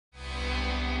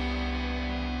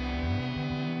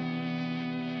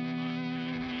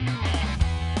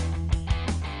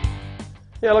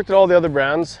Yeah, I looked at all the other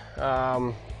brands,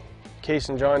 Case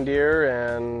and John Deere,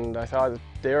 and I thought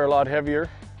they were a lot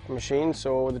heavier machines,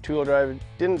 so the two-wheel drive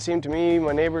didn't seem to me.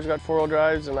 My neighbors got four-wheel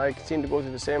drives and I seemed to go through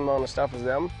the same amount of stuff as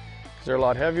them because they're a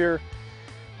lot heavier.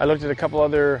 I looked at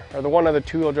the one other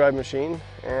two-wheel drive machine,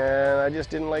 and I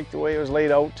just didn't like the way it was laid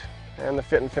out, and the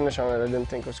fit and finish on it I didn't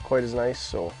think was quite as nice,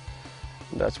 so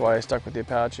that's why I stuck with the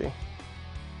Apache.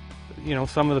 You know,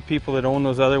 some of the people that own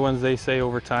those other ones, they say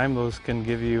over time those can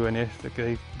give you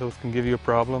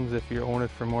problems if you own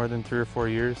it for more than 3 or 4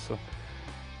 years. So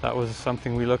that was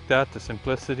something we looked at. The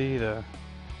simplicity, the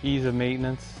ease of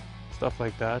maintenance, stuff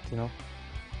like that, you know,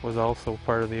 was also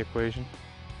part of the equation.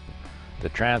 The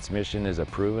transmission is a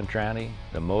proven tranny.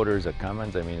 The motor's a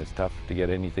Cummins. I mean, it's tough to get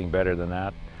anything better than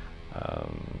that.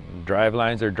 Drive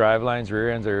lines are drive lines, rear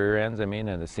ends are rear ends. I mean,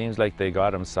 and it seems like they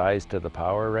got them sized to the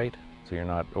power right, so you're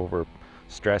not over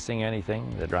stressing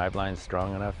anything. The drive line's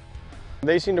strong enough.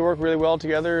 They seem to work really well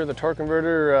together. The torque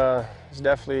converter is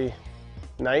definitely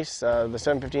nice. The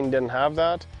 715 didn't have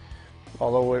that,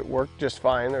 although it worked just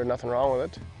fine. There's nothing wrong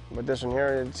with it. But this one here,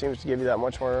 it seems to give you that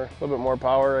much more, a little bit more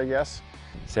power, I guess.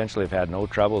 Essentially, I've had no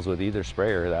troubles with either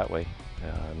sprayer that way.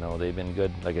 No, they've been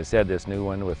good. Like I said, this new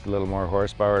one with a little more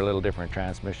horsepower, a little different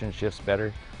transmission, shifts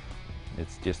better.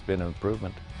 It's just been an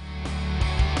improvement.